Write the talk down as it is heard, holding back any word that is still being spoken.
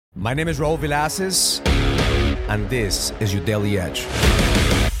My name is Raul Villacis, and this is your Daily Edge.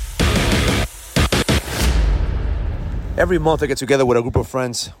 Every month I get together with a group of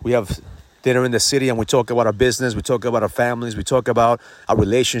friends. We have dinner in the city and we talk about our business, we talk about our families, we talk about our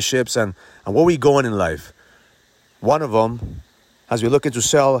relationships and where we're going in life. One of them has been looking to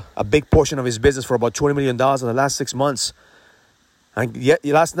sell a big portion of his business for about $20 million in the last 6 months. And yet,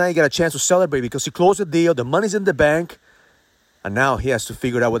 last night he got a chance to celebrate because he closed the deal, the money's in the bank, and now he has to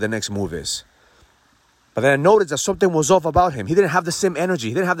figure out what the next move is. But then I noticed that something was off about him. He didn't have the same energy.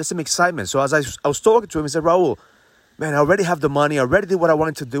 He didn't have the same excitement. So as I was talking to him, he said, Raul, man, I already have the money. I already did what I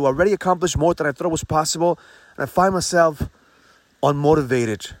wanted to do. I already accomplished more than I thought was possible. And I find myself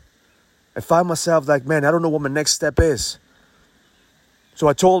unmotivated. I find myself like, man, I don't know what my next step is. So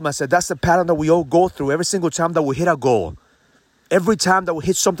I told him, I said, that's the pattern that we all go through every single time that we hit a goal. Every time that we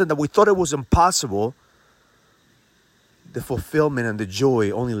hit something that we thought it was impossible, the fulfillment and the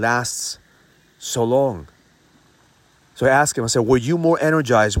joy only lasts so long. So I asked him, I said, were you more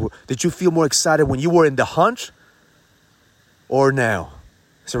energized? Did you feel more excited when you were in the hunt or now?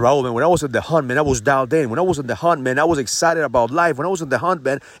 I said, Raul, man, when I was in the hunt, man, I was dialed in. When I was in the hunt, man, I was excited about life. When I was in the hunt,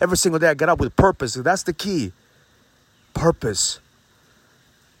 man, every single day I got up with purpose. That's the key. Purpose.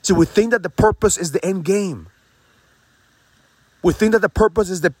 See, we think that the purpose is the end game. We think that the purpose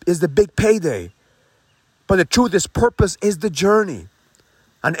is the big payday. But the truth is, purpose is the journey.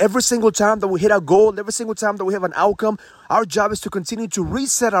 And every single time that we hit our goal, every single time that we have an outcome, our job is to continue to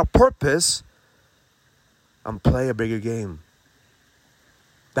reset our purpose and play a bigger game.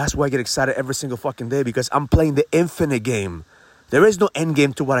 That's why I get excited every single fucking day, because I'm playing the infinite game. There is no end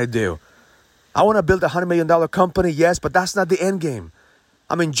game to what I do. I want to build a $100 million company, yes, but that's not the end game.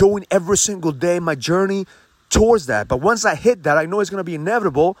 I'm enjoying every single day my journey towards that. But once I hit that, I know it's going to be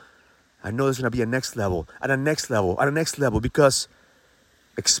inevitable. I know there's going to be a next level, and a next level, and a next level, because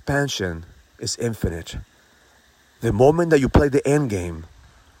expansion is infinite. The moment that you play the end game,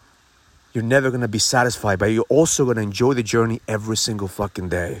 you're never going to be satisfied, but you're also going to enjoy the journey every single fucking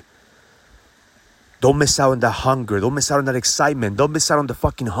day. Don't miss out on that hunger. Don't miss out on that excitement. Don't miss out on the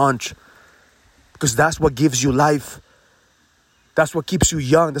fucking hunt, because that's what gives you life. That's what keeps you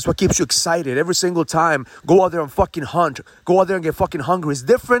young. That's what keeps you excited every single time. Go out there and fucking hunt. Go out there and get fucking hungry. It's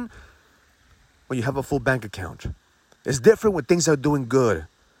different when you have a full bank account. It's different when things are doing good.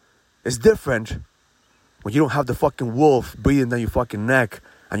 It's different when you don't have the fucking wolf breathing down your fucking neck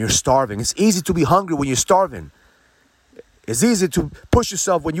and you're starving. It's easy to be hungry when you're starving. It's easy to push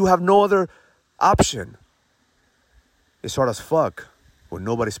yourself when you have no other option. It's hard as fuck when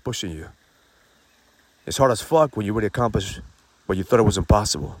nobody's pushing you. It's hard as fuck when you already accomplished what you thought it was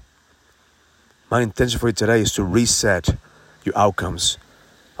impossible. My intention for you today is to reset your outcomes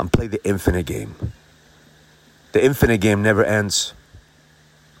and play the infinite game. The infinite game never ends.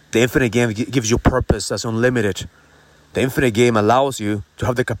 The infinite game gives you purpose that's unlimited. The infinite game allows you to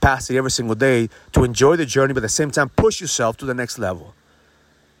have the capacity every single day to enjoy the journey, but at the same time push yourself to the next level.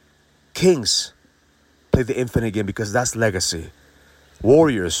 Kings play the infinite game because that's legacy.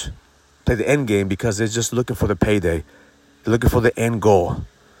 Warriors play the end game because they're just looking for the payday. They're looking for the end goal.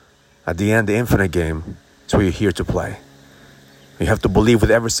 At the end, the infinite game is where you're here to play. You have to believe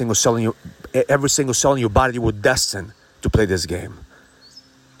with every single cell in your body you were destined to play this game,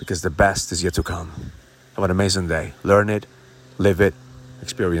 because the best is yet to come. Have an amazing day. Learn it, live it,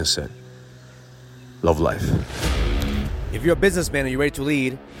 experience it. Love life. If you're a businessman and you're ready to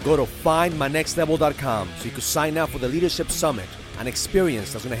lead, go to findmynextlevel.com so you can sign up for the Leadership Summit, an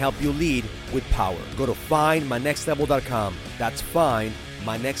experience that's going to help you lead with power. Go to findmynextlevel.com. That's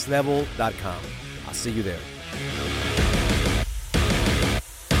findmynextlevel.com. I'll see you there.